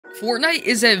Fortnite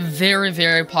is a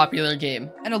very popular game,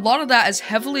 and a lot of that is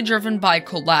heavily driven by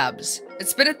collabs.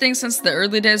 It's been a thing since the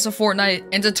early days of Fortnite,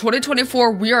 and in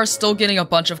 2024, we are still getting a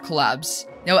bunch of collabs.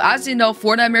 Now, as you know,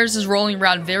 Fortnitemares is rolling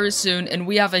around very soon, and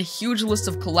we have a huge list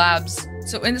of collabs.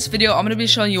 So in this video, I'm going to be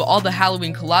showing you all the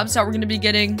Halloween collabs that we're going to be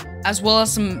getting, as well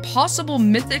as some possible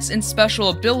mythics and special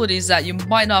abilities that you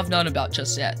might not have known about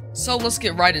just yet. So let's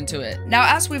get right into it. Now,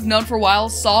 as we've known for a while,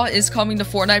 Saw is coming to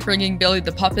Fortnite bringing Billy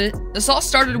the Puppet. This all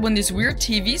started when these weird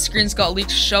TV screens got leaked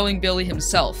showing Billy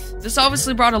himself. This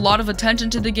obviously brought a lot of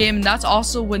attention to the game, and that's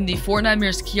also when the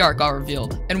Fortnitemares key art got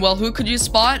revealed. And well, who could you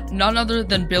spot? None other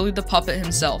than Billy the Puppet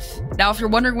himself. Now, if you're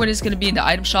wondering when he's going to be in the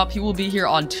item shop, he will be here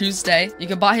on Tuesday. You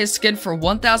can buy his skin for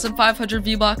 1,500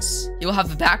 V-Bucks. He will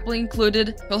have a back bling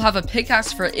included. He'll have a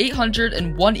pickaxe for 800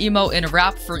 and one emote and a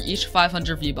wrap for each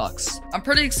 500 V-Bucks. I'm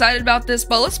pretty excited about this,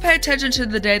 but let's pay attention to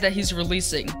the day that he's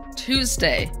releasing.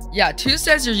 Tuesday. Yeah,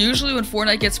 Tuesdays are usually when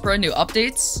Fortnite gets brand new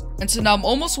updates. And so now I'm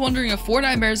almost wondering if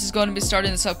Fortnitemares is going to be starting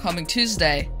this upcoming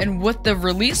Tuesday. And with the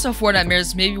release of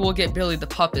Fortnitemares, maybe we'll get Billy the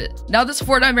Puppet. Now this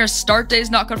Fortnitemares start day is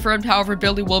not confirmed, however,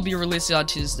 Billy will be releasing on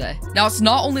Tuesday. Now it's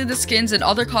not only the skins and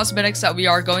other cosmetics that we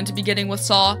are going to be getting with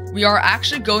Saw, we are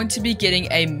actually going to be getting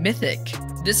a mythic.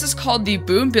 This is called the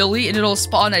Boom Billy, and it'll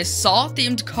spawn a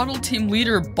Saw-themed Cuddle Team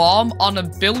Leader bomb on a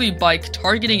Billy bike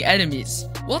targeting enemies.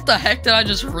 What the heck did I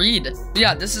just read?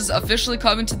 Yeah, this is officially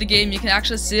coming to the game. You can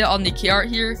actually see it on the key art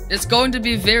here. It's going to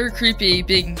be very creepy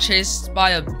being chased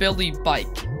by a Billy bike.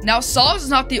 Now, Saw is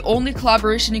not the only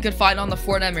collaboration you can find on the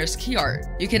Fortnitemares key art.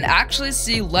 You can actually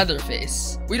see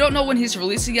Leatherface. We don't know when he's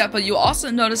releasing yet, but you also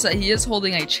notice that he is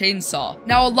holding a chainsaw.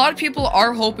 Now, a lot of people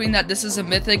are hoping that this is a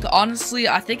mythic. Honestly,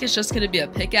 I think it's just going to be a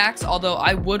pickaxe, although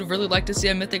I would really like to see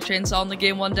a mythic chainsaw in the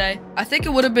game one day. I think it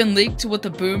would have been leaked with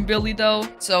the Boom Billy though,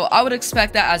 so I would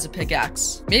expect that as a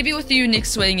pickaxe. Maybe with the unique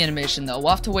swaying animation though, we'll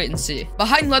have to wait and see.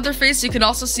 Behind Leatherface, you can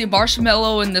also see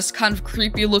Marshmallow in this kind of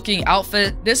creepy looking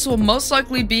outfit. This will most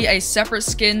likely be a separate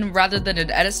skin rather than an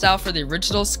edit style for the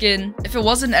original skin. If it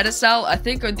was an edit style, I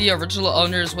think the original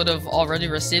owners would have already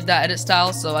received that edit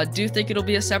style, so I do think it'll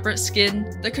be a separate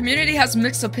skin. The community has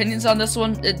mixed opinions on this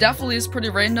one. It definitely is pretty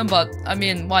random, but I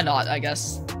mean, why not, I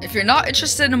guess. If you're not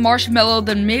interested in Marshmallow,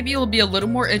 then maybe you'll be a little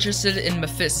more interested in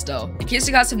Mephisto. In case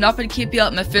you guys have not been keeping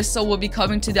up, Mephisto will be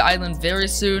coming to the island very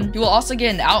soon. You will also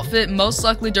get an outfit, most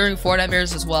likely during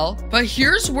Fortnitemares as well. But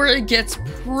here's where it gets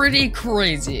pretty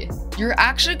crazy. You're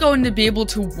actually going to be able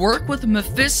to work with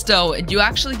Mephisto, and you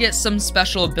actually get some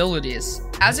special abilities.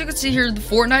 As you can see here, the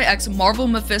Fortnite X Marvel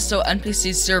Mephisto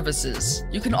NPC services.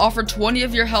 You can offer 20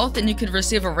 of your health and you can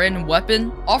receive a random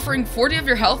weapon. Offering 40 of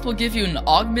your health will give you an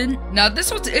augment. Now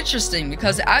this one's interesting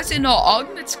because as you know,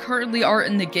 augments currently are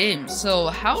in the game, so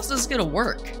how is this gonna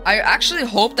work? I actually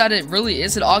hope that it really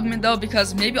is an augment though,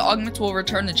 because maybe augments will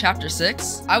return in chapter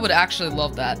 6. I would actually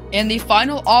love that. And the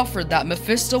final offer that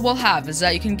Mephisto will have is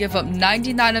that you can give up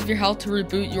 99 of your health to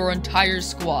reboot your entire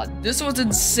squad. This was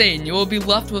insane. You will be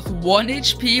left with 1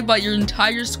 HP, but your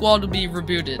entire squad will be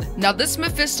rebooted. Now this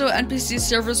Mephisto NPC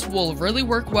service will really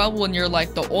work well when you're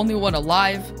like the only one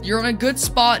alive. You're in a good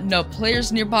spot, no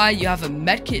players nearby, you have a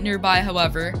medkit nearby.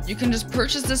 However, you can just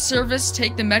purchase this service,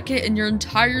 take the medkit, and your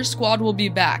entire squad will be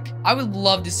back. I would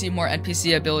love to see more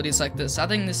NPC abilities like this. I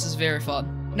think this is very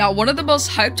fun. Now, one of the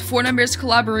most hyped Fortnitemares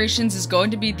collaborations is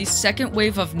going to be the second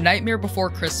wave of Nightmare Before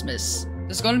Christmas.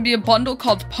 There's going to be a bundle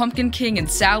called Pumpkin King and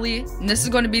Sally, and this is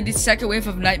going to be the second wave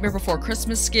of Nightmare Before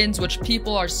Christmas skins, which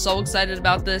people are so excited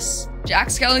about this. Jack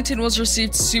Skellington was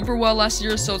received super well last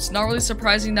year, so it's not really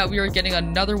surprising that we are getting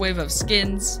another wave of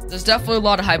skins. There's definitely a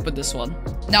lot of hype with this one.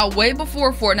 Now, way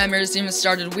before Fortnitemares even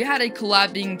started, we had a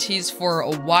collab being teased for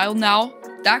a while now.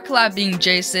 That collab being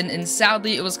Jason, and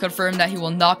sadly it was confirmed that he will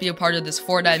not be a part of this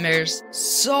Fortnitemares.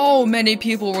 So many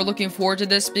people were looking forward to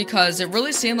this because it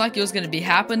really seemed like it was going to be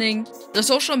happening. Their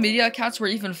social media accounts were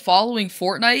even following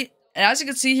Fortnite, and as you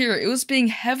can see here, it was being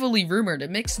heavily rumored.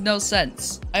 It makes no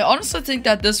sense. I honestly think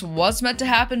that this was meant to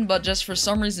happen, but just for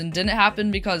some reason didn't happen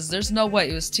because there's no way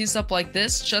it was teased up like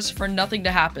this just for nothing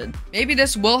to happen. Maybe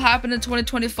this will happen in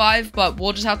 2025, but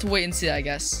we'll just have to wait and see, I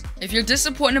guess. If you're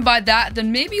disappointed by that,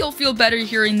 then maybe you'll feel better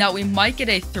hearing that we might get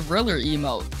a Thriller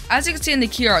emote. As you can see in the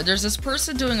key art, there's this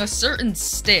person doing a certain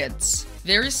stance,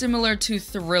 very similar to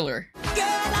Thriller.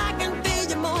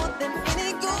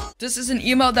 This is an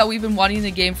emote that we've been wanting in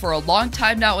the game for a long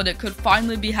time now, and it could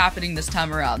finally be happening this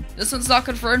time around. This one's not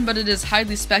confirmed, but it is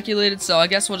highly speculated, so I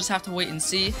guess we'll just have to wait and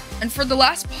see. And for the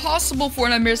last possible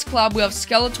Fortnitemares collab, we have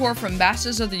Skeletor from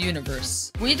Masters of the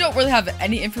Universe. We don't really have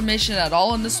any information at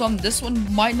all on this one. This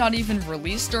one might not even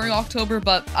release during October,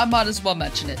 but I might as well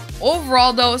mention it.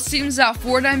 Overall though, it seems that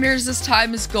Fortnitemares this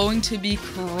time is going to be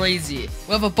crazy.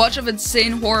 We have a bunch of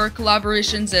insane horror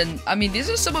collaborations, and I mean,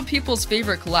 these are some of people's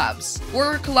favorite collabs.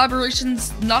 Horror collaborations,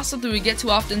 not something we get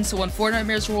too often, so when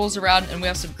Fortnitemares rolls around and we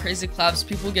have some crazy collabs,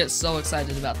 people get so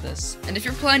excited about this. And if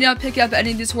you're planning on picking up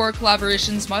any of these horror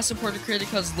collaborations, my supporter creator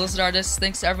code is Lizard Artist.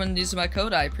 Thanks to everyone using my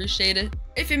code, I appreciate it.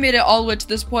 If you made it all the way to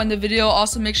this point in the video,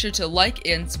 also make sure to like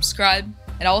and subscribe,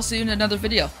 and I will see you in another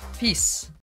video. Peace.